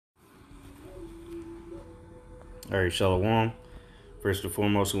All right, Shalom. First and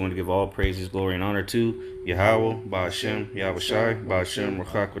foremost, we want to give all praises, glory, and honor to Yahweh, Ba'ashem, Yahweh Shai, Ba'ashem,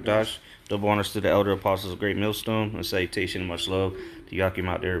 Ruchak Kodash. Double honors to the elder apostles of Great Millstone, and salutation and much love to Yakim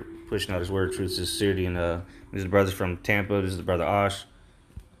out there pushing out his word, truth, sincerity. And this is the brothers from Tampa. This is the brother Osh.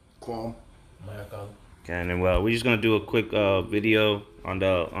 Quam. Okay, and then we're just gonna do a quick video on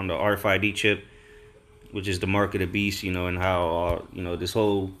the RFID chip, which is the mark of the beast, and how this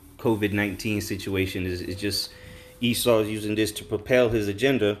whole COVID-19 situation is just Esau is using this to propel his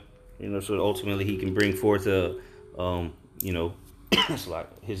agenda, so that ultimately he can bring forth it's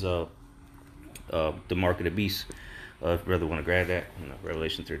like his the mark of the beast. If brother want to grab that,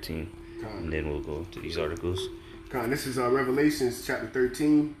 Revelation 13, and then we'll go to these articles. This is Revelations chapter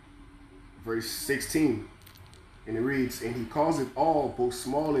 13, verse 16, and it reads, "And he causeth all, both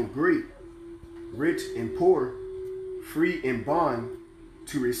small and great, rich and poor, free and bond,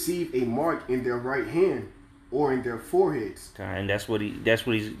 to receive a mark in their right hand or in their foreheads." And that's what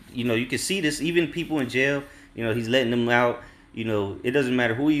he's, you can see this, even people in jail, he's letting them out. It doesn't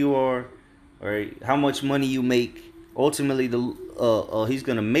matter who you are or how much money you make. Ultimately, he's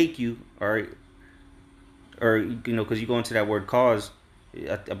gonna make you, all right, or because you go into that word cause.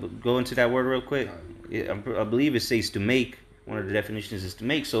 I go into that word real quick. I believe it says to make. One of the definitions is to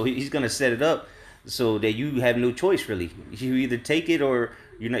make. So he's gonna set it up so that you have no choice really. You either take it or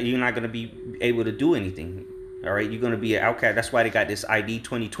you're not gonna be able to do anything. All right, you're gonna be an outcast. That's why they got this ID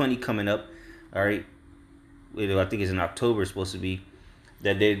 2020 coming up. All right, I think it's in October. It's supposed to be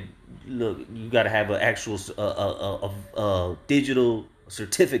that they look. You got to have an actual digital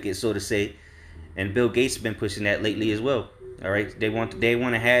certificate, so to say. And Bill Gates has been pushing that lately as well. All right, they want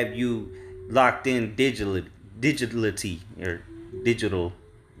to have you locked in digitality or digital.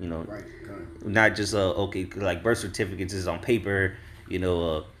 Right. Not just okay, like birth certificates is on paper.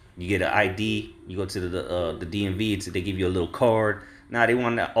 You get an ID, you go to the DMV, they give you a little card. Now they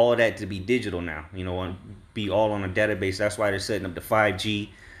want all that to be digital now. Want to be all on a database. That's why they're setting up the 5G.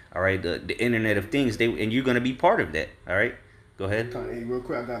 All right, the Internet of Things. And you're gonna be part of that. All right, go ahead. Hey, real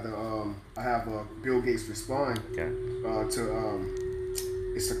quick, I have Bill Gates respond to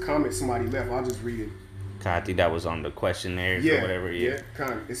it's a comment somebody left. I'll just read it. I think that was on the questionnaires or whatever. Yeah.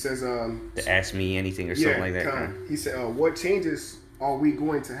 It says to ask me anything or something like that. He said, "What changes are we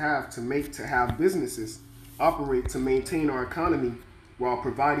going to have to have businesses operate to maintain our economy while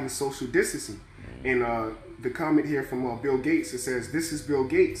providing social distancing?" And the comment here from Bill Gates, it says, this is Bill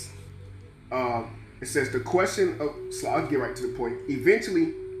Gates. It says, the question of, so I'll get right to the point.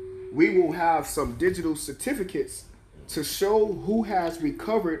 "Eventually, we will have some digital certificates to show who has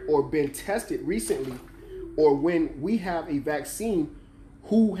recovered or been tested recently, or when we have a vaccine,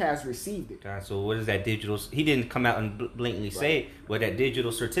 who has received it." So what is that digital? He didn't come out and blatantly say it, but that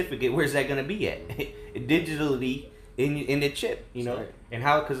digital certificate, where's that going to be at? Digitally in the chip, Right. And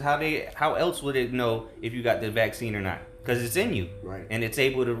how else would it know if you got the vaccine or not? Because it's in you, right? And it's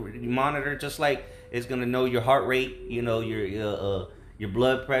able to monitor, just like it's going to know your heart rate, your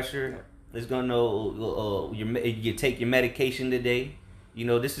blood pressure. It's going to know you take your medication today.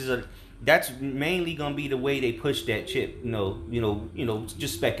 That's mainly gonna be the way they push that chip.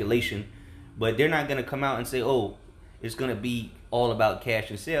 Just speculation, but they're not gonna come out and say, "Oh, it's gonna be all about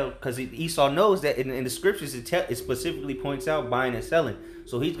cash and sale," because Esau knows that in the scriptures it specifically points out buying and selling.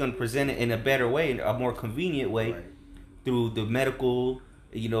 So he's gonna present it in a better way, a more convenient way, right, through the medical,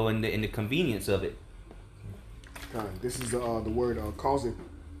 and the convenience of it. This is the word causing.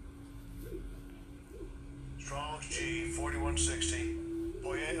 Strong's G 4160.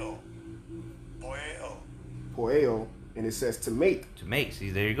 Poeo, and it says to make. To make. See,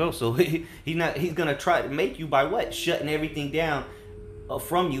 there you go. So he's gonna try to make you by what? Shutting everything down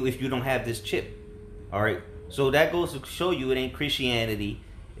from you if you don't have this chip. All right. So that goes to show you it ain't Christianity.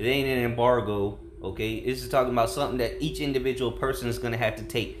 It ain't an embargo. Okay. This is talking about something that each individual person is gonna have to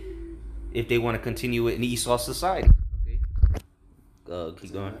take if they want to continue it in Esau society. Okay.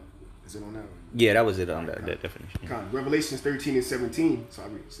 Keep going. Is it on that one? Yeah, that was it on that definition. Revelations 13 and 17. So I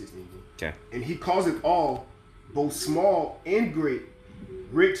read 16. Okay. "And he causeth all, both small and great,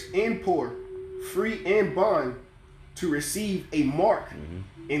 rich and poor, free and bond, to receive a mark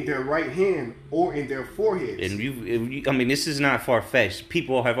in their right hand or in their foreheads." And this is not far-fetched.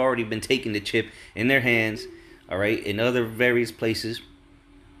 People have already been taking the chip in their hands, all right, in other various places.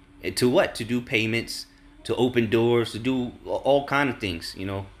 To what? To do payments, to open doors, to do all kind of things,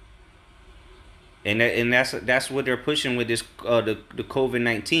 And that's what they're pushing with this the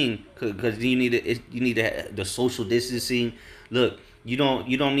COVID-19, because you need the social distancing. Look, you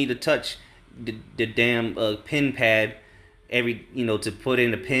don't need to touch the damn pen pad to put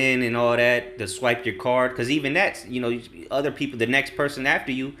in the pin and all that, to swipe your card, because even that's, other people, the next person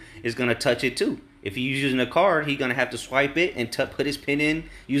after you is gonna touch it too. If you're using a card, he's gonna have to swipe it and put his pin in,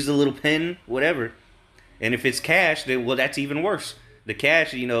 use the little pin, whatever. And if it's cash, then well, that's even worse. The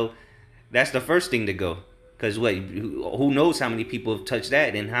cash, that's the first thing to go. Because who knows how many people have touched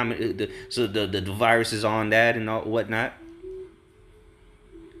that, and how many the virus is on that and all whatnot.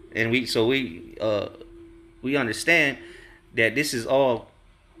 And we understand that this is all,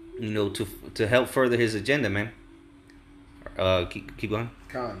 to help further his agenda, man. Keep going.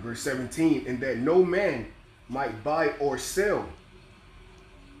 Verse 17, and that no man might buy or sell,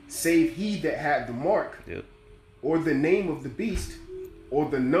 save he that had the mark, Yep. or the name of the beast, or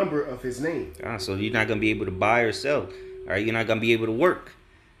the number of his name. So you're not gonna be able to buy or sell. All right, you're not gonna be able to work.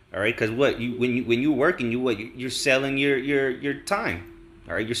 All right, because when you're working, you're selling your time.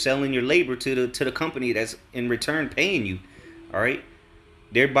 All right, you're selling your labor to the company that's in return paying you. All right,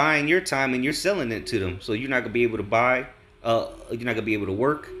 they're buying your time and you're selling it to them. So you're not gonna be able to buy. You're not gonna be able to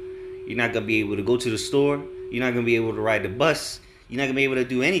work. You're not gonna be able to go to the store. You're not gonna be able to ride the bus. You're not gonna be able to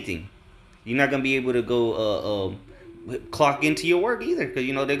do anything. You're not gonna be able to go clock into your work either, because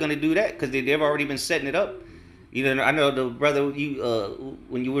they're gonna do that because they've already been setting it up. I know the brother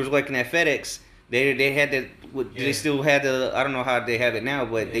when you was working at FedEx, they had that. They still had the. I don't know how they have it now,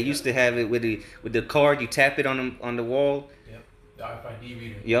 but they used to have it with the card. You tap it on the wall. RFID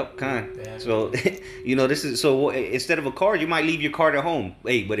reader. Yep, So, this is so instead of a card, you might leave your card at home.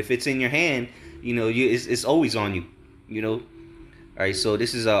 Hey, but if it's in your hand, it's always on you. All right, so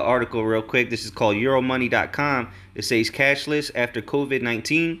this is an article real quick. This is called Euromoney.com. It says cashless after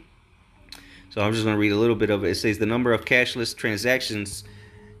COVID-19. So I'm just going to read a little bit of it. It says the number of cashless transactions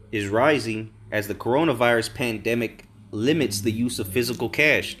is rising as the coronavirus pandemic limits the use of physical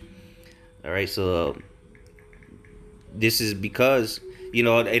cash. All right, so this is because,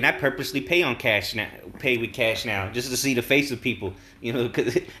 and I purposely pay with cash now, just to see the face of people,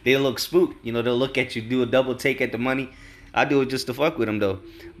 because they look spooked. They'll look at you, do a double take at the money. I do it just to fuck with them, though.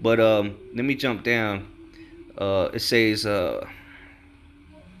 But let me jump down. It says, okay,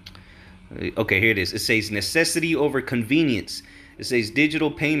 here it is. It says necessity over convenience. It says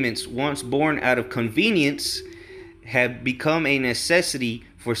digital payments, once born out of convenience, have become a necessity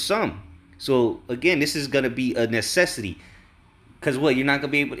for some. So again, this is gonna be a necessity, because you're not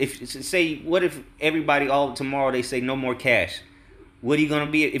gonna be able. What if everybody all tomorrow they say no more cash? What are you gonna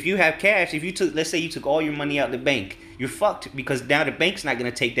be if you have cash? If let's say you took all your money out of the bank, you're fucked, because now the bank's not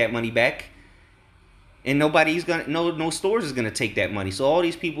gonna take that money back, and no stores is gonna take that money. So all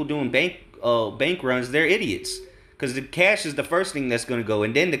these people doing bank runs, they're idiots, because the cash is the first thing that's gonna go,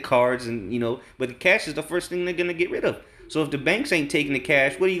 and then the cards, and but the cash is the first thing they're gonna get rid of. So if the banks ain't taking the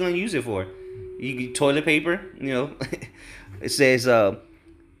cash, what are you going to use it for? Toilet paper, It says,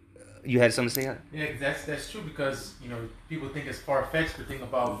 you had something to say? Yeah, that's true, because people think it's far-fetched to think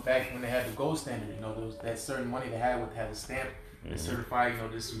about back when they had the gold standard. That certain money they had would have a stamp and certify.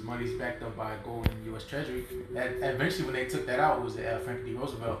 This money's backed up by gold in the U.S. Treasury. That eventually, when they took that out, it was Franklin D.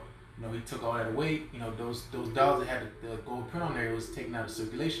 Roosevelt. He took all that away. Those dollars that had the gold print on there, it was taken out of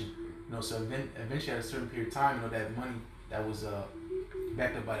circulation. So then eventually, at a certain period of time, that money that was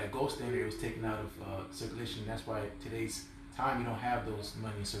backed up by that gold standard, it was taken out of circulation. That's why today's time you don't have those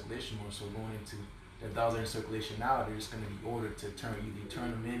money in circulation more. So going into the dollars in circulation now, they're just going to be ordered to either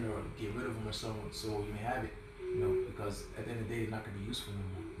turn them in or get rid of them, or so you may have it. Because at the end of the day, it's not going to be useful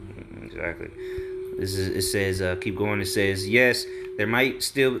anymore. Exactly. It says, keep going. It says, yes, there might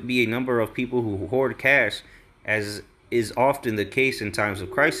still be a number of people who hoard cash, as is often the case in times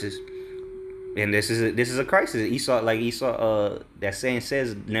of crisis. And this is a crisis. Esau, that saying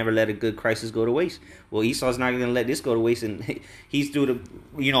says, never let a good crisis go to waste. Well, Esau's not going to let this go to waste, and he's through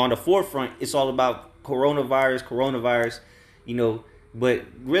on the forefront. It's all about coronavirus, but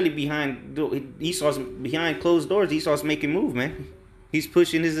really behind closed doors, Esau's making move, man. He's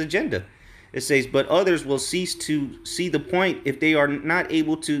pushing his agenda. It says, but others will cease to see the point if they are not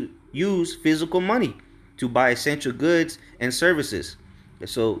able to use physical money to buy essential goods and services.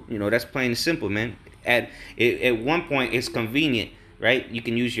 So, that's plain and simple, man. At one point, it's convenient, right? You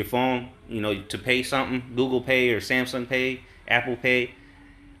can use your phone, to pay something, Google Pay or Samsung Pay, Apple Pay,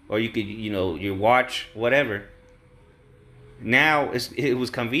 or you could, your watch, whatever. Now, it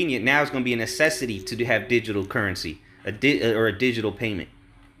was convenient. Now it's going to be a necessity to have digital currency, or a digital payment.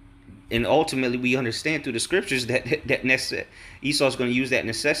 And ultimately, we understand through the scriptures that Esau's going to use that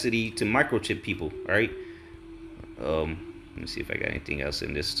necessity to microchip people, right? Let me see if I got anything else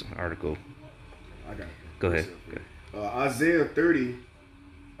in this article. I got it. Go ahead. Isaiah 30,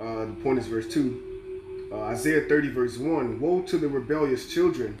 the point is verse 2. Isaiah 30 verse 1. Woe to the rebellious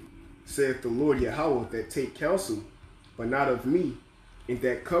children, saith the Lord Yahweh, that take counsel, but not of me, and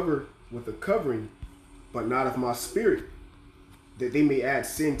that cover with a covering, but not of my spirit, that they may add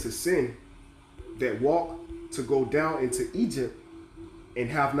sin to sin, that walk to go down into Egypt, and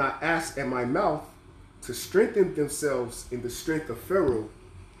have not asked at my mouth, to strengthen themselves in the strength of Pharaoh,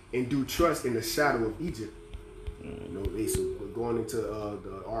 and do trust in the shadow of Egypt. You know, we're going into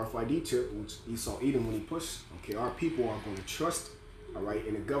the RFID chip, which Esau Edom when he pushed. Okay, our people are going to trust, all right,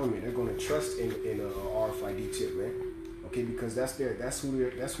 in the government. They're going to trust in a RFID chip, man. Okay, because that's who they're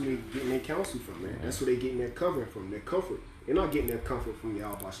getting their counsel from, man. That's where they're getting their covering from, their comfort. They're not getting their comfort from the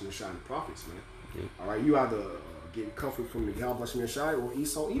Yahweh and the prophets, man. Yeah. All right, you either getting comfort from the Yahweh and or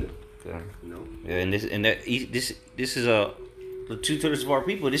Esau Edom. Yeah. You know. Yeah, and this is the 2/3 of our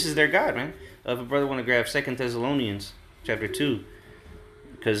people. This is their God, man. If a brother want to grab 2 Thessalonians chapter 2,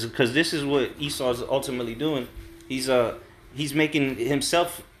 because this is what Esau is ultimately doing. He's making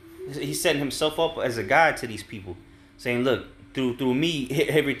himself, he's setting himself up as a guide to these people, saying, look, through me,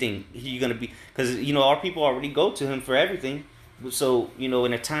 everything you're gonna be, because you know our people already go to him for everything. So you know,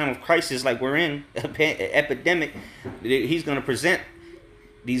 in a time of crisis like we're in, epidemic, he's gonna present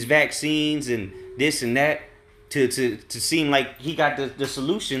these vaccines and this and that to seem like he got the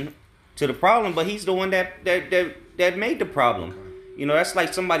solution to the problem, but he's the one that made the problem. You know, that's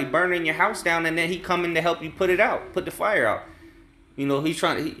like somebody burning your house down and then he coming to help you put the fire out. You know, he's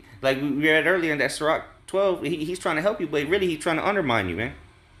trying like we read earlier in that Sirach 12, he's trying to help you, but really he's trying to undermine you, man.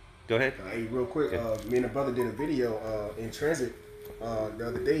 Go ahead. Hey, real quick, me and a brother did a video in transit the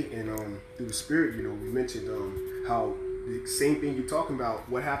other day, and through the spirit, you know, we mentioned how the same thing you're talking about,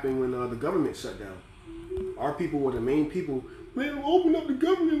 what happened when the government shut down. Our people were the main people. Man, open up the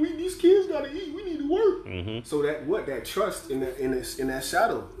government. These kids gotta eat. We need to work. Mm-hmm. So that trust in that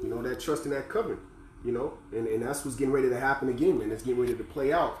shadow, you know, that trust in that covering, you know, and that's what's getting ready to happen again, man. It's getting ready to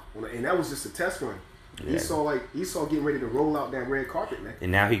play out, and that was just a test run. Yeah. Esau getting ready to roll out that red carpet, man.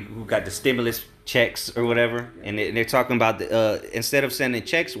 And now he got the stimulus checks or whatever, and they're talking about instead of sending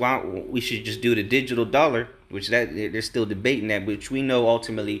checks, why we should just do the digital dollar, which they're still debating that, which we know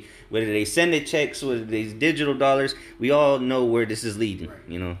ultimately whether they send the checks or these digital dollars, we all know where this is leading. Right.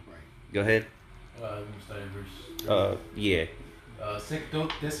 You know, right. Go ahead. Let me start in verse. Yeah. 2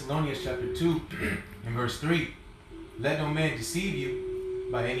 Thessalonians chapter 2 and verse 3. Let no man deceive you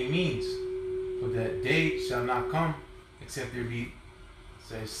by any means, for that day shall not come except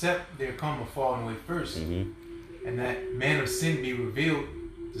there come a falling away first, and that man of sin be revealed,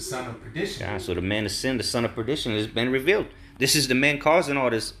 the son of perdition. Yeah, so the man of sin, the son of perdition, has been revealed. This is the man causing all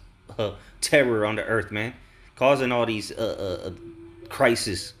this terror on the earth, man, causing all these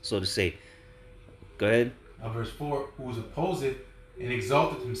crises, so to say. Go ahead. Verse 4: who opposeth and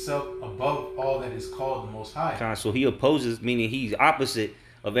exalted himself above all that is called the Most High. So he opposes, meaning he's opposite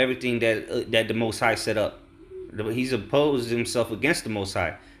of everything that the Most High set up. He's opposed himself against the Most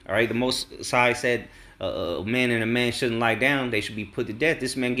High. All right, the Most High said a man and a man shouldn't lie down; they should be put to death.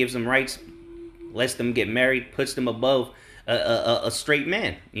 This man gives them rights, lets them get married, puts them above a straight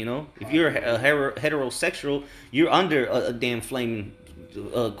man. You know, if you're a heterosexual, you're under a damn flaming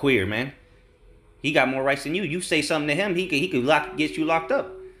queer, man. He got more rights than you. You say something to him, he could get you locked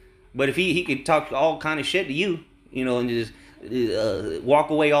up. But if he could talk all kind of shit to you, you know, and just walk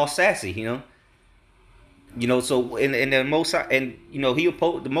away all sassy, you know. So and the Most High, and you know,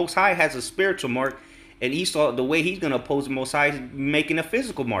 the Most High has a spiritual mark, and Esau, the way he's gonna oppose the Most High is making a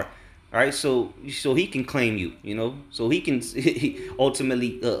physical mark. All right, so he can claim you, you know, so he can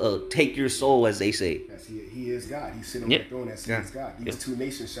ultimately take your soul, as they say. Yes, he is God. He's sitting on the throne as he is God. These two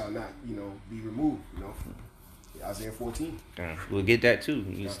nations shall not, you know, be removed. You know, Isaiah 14. We'll get that too.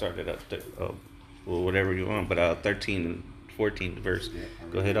 You start it up, or whatever you want, but 13 and 14 verse. Yeah,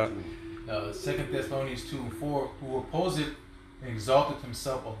 go ahead, up. 2 Thessalonians 2 and 4: who opposeth and exalteth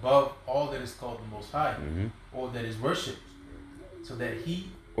himself above all that is called the Most High, or that is worshipped, so that he.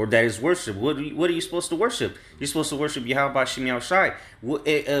 Or that is worship. What are you supposed to worship? You're supposed to worship Yahweh Shem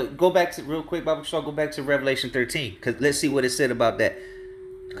Yahushai. Go back to real quick, Bible Shaw. Go back to Revelation 13, cause let's see what it said about that.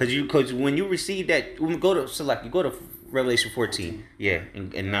 Cause when you receive that, when you go to Revelation 14, yeah,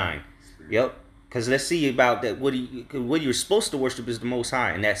 and 9, yep. Cause let's see about that. What you're supposed to worship is the Most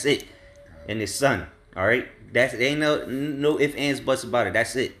High, and that's it, and His Son. All right, ain't no ifs, ands, buts about it.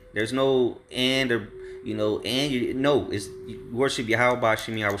 That's it. There's no and or. You know, it's worship Yahweh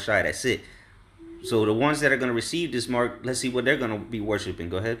Shem Yahushai. That's it. So the ones that are going to receive this mark, let's see what they're going to be worshiping.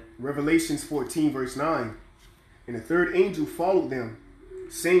 Go ahead. Revelations 14 verse 9. And the third angel followed them,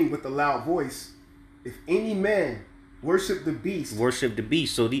 saying with a loud voice, if any man Worship the beast. Worship the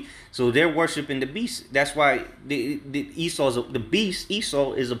beast. So they're worshiping the beast. That's why the beast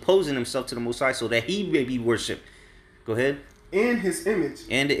Esau is opposing himself to the Most High so that he may be worshipped. Go ahead. In his image.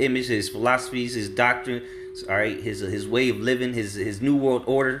 And the image, his philosophies, his doctrine, all right, his way of living, his new world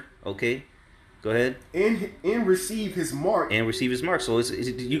order. Okay, go ahead. And receive his mark. And receive his mark. So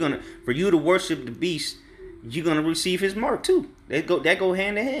you're gonna, for you to worship the beast, you're gonna receive his mark too. That go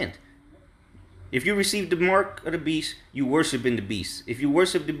hand in hand. If you receive the mark of the beast, you worship in the beast. If you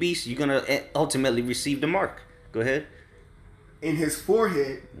worship the beast, you're gonna ultimately receive the mark. Go ahead. In his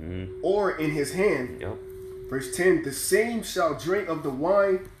forehead or in his hand. Yep. Verse 10, the same shall drink of the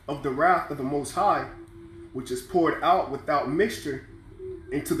wine of the wrath of the Most High, which is poured out without mixture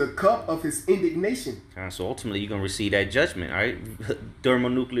into the cup of his indignation. So ultimately, you're going to receive that judgment, all right?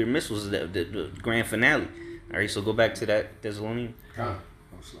 Thermonuclear missiles is the grand finale. All right, so go back to that Thessalonians.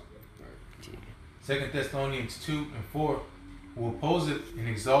 Second Thessalonians 2 and 4, who opposeth and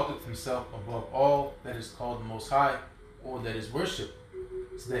exalteth himself above all that is called the Most High, or that is worshipped,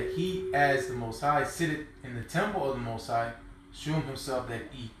 so that he, as the Most High, sitteth in the temple of the Most High, shewing himself that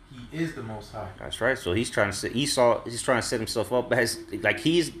he is the Most High. That's right. So he's trying to set Esau. He's trying to set himself up as like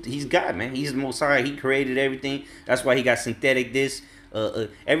he's God, man. He's the Most High. He created everything. That's why he got synthetic this.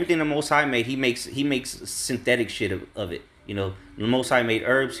 Everything the Most High made, he makes synthetic shit of it. You know, the Most High made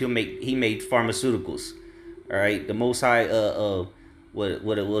herbs. He made pharmaceuticals. All right. The Most High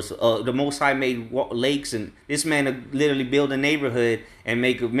what it was. The Most High made lakes, and this man literally build a neighborhood and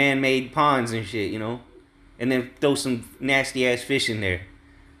make man-made ponds and shit. You know, and then throw some nasty ass fish in there.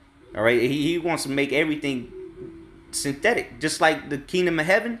 All right, he wants to make everything synthetic, just like the kingdom of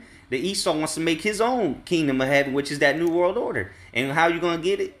heaven. The Esau wants to make his own kingdom of heaven, which is that new world order. And how you gonna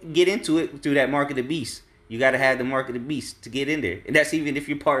get into it? Through that mark of the beast. You got to have the mark of the beast to get in there, and that's even if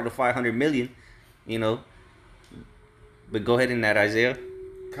you're part of the 500 million, you know. But go ahead in that Isaiah.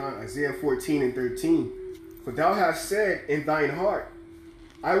 Isaiah 14 and 13. For thou hast said in thine heart,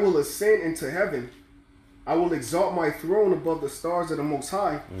 I will ascend into heaven. I will exalt my throne above the stars of the Most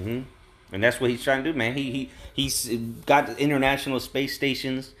High. Mm-hmm. And that's what he's trying to do, man. He's got the international space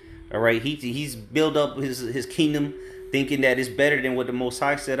stations. All right, he's built up his kingdom, thinking that it's better than what the Most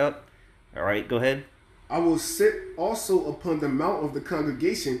High set up. All right, go ahead. I will sit also upon the mount of the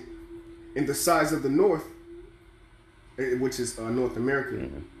congregation in the sides of the north, which is North America.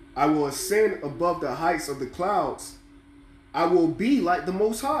 Mm-hmm. I will ascend above the heights of the clouds. I will be like the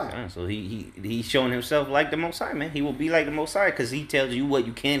Most High. So he's showing himself like the Most High, man. He will be like the Most High because he tells you what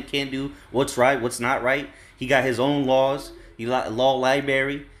you can't do, what's right, what's not right. He got his own laws. He law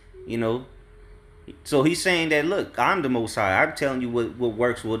library, you know. So he's saying that, look, I'm the Most High. I'm telling you what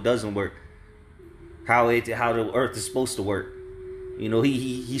works, what doesn't work, how the earth is supposed to work. You know,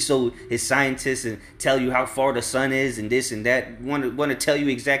 he so his scientists and tell you how far the sun is and this and that. Want to tell you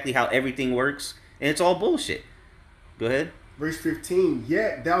exactly how everything works, and it's all bullshit. Go ahead. Verse 15,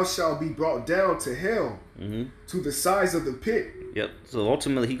 yet thou shalt be brought down to hell, to the sides of the pit. Yep. So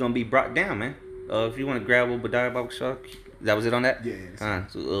ultimately, he's going to be brought down, man. If you want to grab Obadiah Bible Shock, that was it on that? Yeah.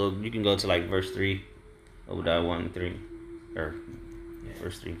 So you can go to like verse 3, Obadiah 1 and 3. Or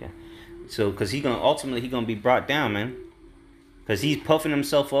verse 3, okay. So, because he's going to be brought down, man. Because he's puffing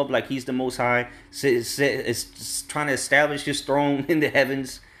himself up like he's the Most High. Is trying to establish his throne in the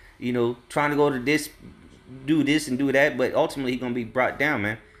heavens. You know, trying to go to this, do this and do that, but ultimately he's gonna be brought down,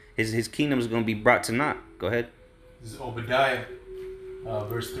 man. His kingdom is gonna be brought to naught. Go ahead. This is Obadiah,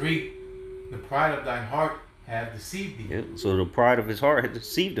 verse 3. The pride of thine heart hath deceived thee. Yeah, so the pride of his heart had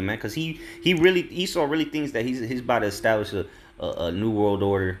deceived him, man, because Esau really thinks that he's about to establish a new world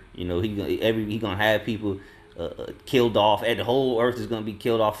order. You know, he gonna have people killed off, and the whole earth is gonna be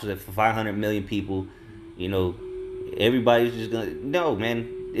killed off for 500 million people. You know, everybody's just gonna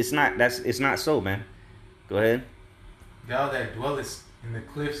man. It's not so, man. Go ahead. Thou that dwellest in the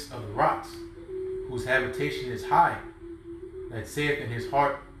cliffs of the rocks, whose habitation is high, that saith in his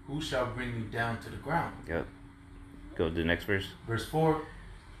heart, who shall bring me down to the ground? Yep. Go to the next verse. Verse 4,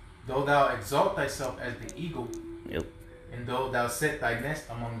 though thou exalt thyself as the eagle, yep, and though thou set thy nest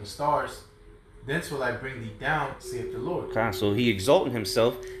among the stars, thence will I bring thee down, saith the Lord. So he exalting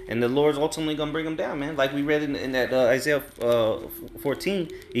himself, and the Lord's ultimately gonna bring him down, man. Like we read in that Isaiah 14,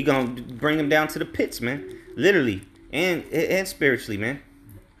 he gonna bring him down to the pits, man. Literally and spiritually, man.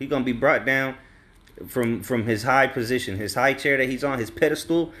 He gonna be brought down from his high position, his high chair that he's on, his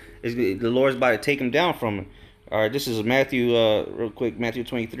pedestal. The Lord's about to take him down from it. All right, this is Matthew, real quick, Matthew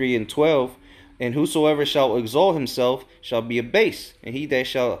 23 and 12. And whosoever shall exalt himself shall be abased, and he that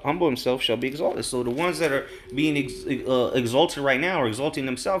shall humble himself shall be exalted. So the ones that are being exalted right now, or exalting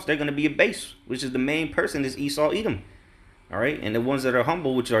themselves, they're going to be abased, which is the main person is Esau, Edom. All right, and the ones that are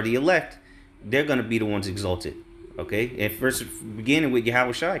humble, which are the elect, they're going to be the ones exalted. Okay, and first beginning with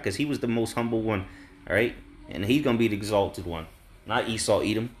Yahushua, because he was the most humble one. All right, and he's going to be the exalted one, not Esau,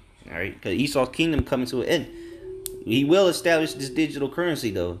 Edom. All right, because Esau's kingdom coming to an end. He will establish this digital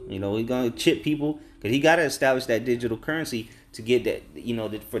currency, though. You know, he's gonna chip people because he gotta establish that digital currency to get that. You know,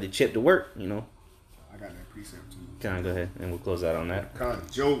 for the chip to work. You know. I got that precept too. Kind of go ahead, and we'll close out on that.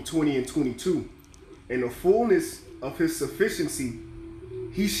 Job 20 and 22. In the fullness of his sufficiency,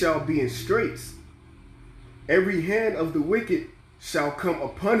 he shall be in straits. Every hand of the wicked shall come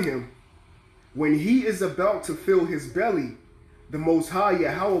upon him. When he is about to fill his belly, the Most High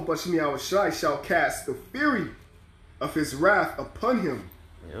Yahweh Bashem Yahushai shall cast the fury of his wrath upon him,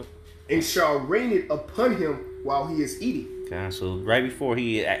 and shall rain it upon him while he is eating. Okay, so right before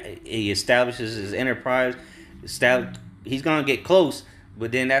he establishes his enterprise, he's gonna get close,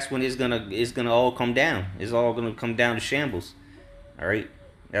 but then that's when it's gonna all come down. It's all gonna come down to shambles. All right,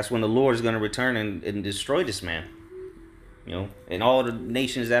 that's when the Lord is gonna return and destroy this man. You know, and all the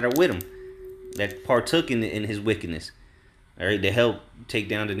nations that are with him, that partook in his wickedness. All right, to help take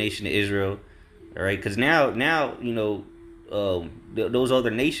down the nation of Israel. All right, because now you know those other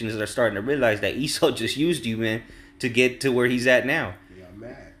nations are starting to realize that Esau just used you, man, to get to where he's at now. Yeah, I'm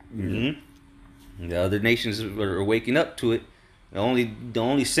mad. Mm-hmm. The other nations are waking up to it. The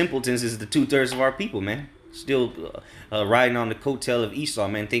only simpletons is the 2/3 of our people, man. Still riding on the coattail of Esau,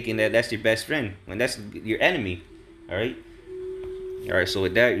 man, thinking that that's your best friend when that's your enemy. All right. All right, so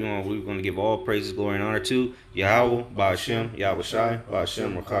with that, you know, we're going to give all praises, glory, and honor to Yahweh, Ba'ashem, Yahweh Shai,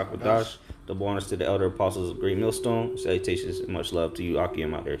 Ba'ashem, Rakak, Wadash. Double honors to the elder apostles of Great Millstone. Salutations and much love to you,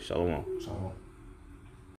 Akim, out there. Shalom. Shalom.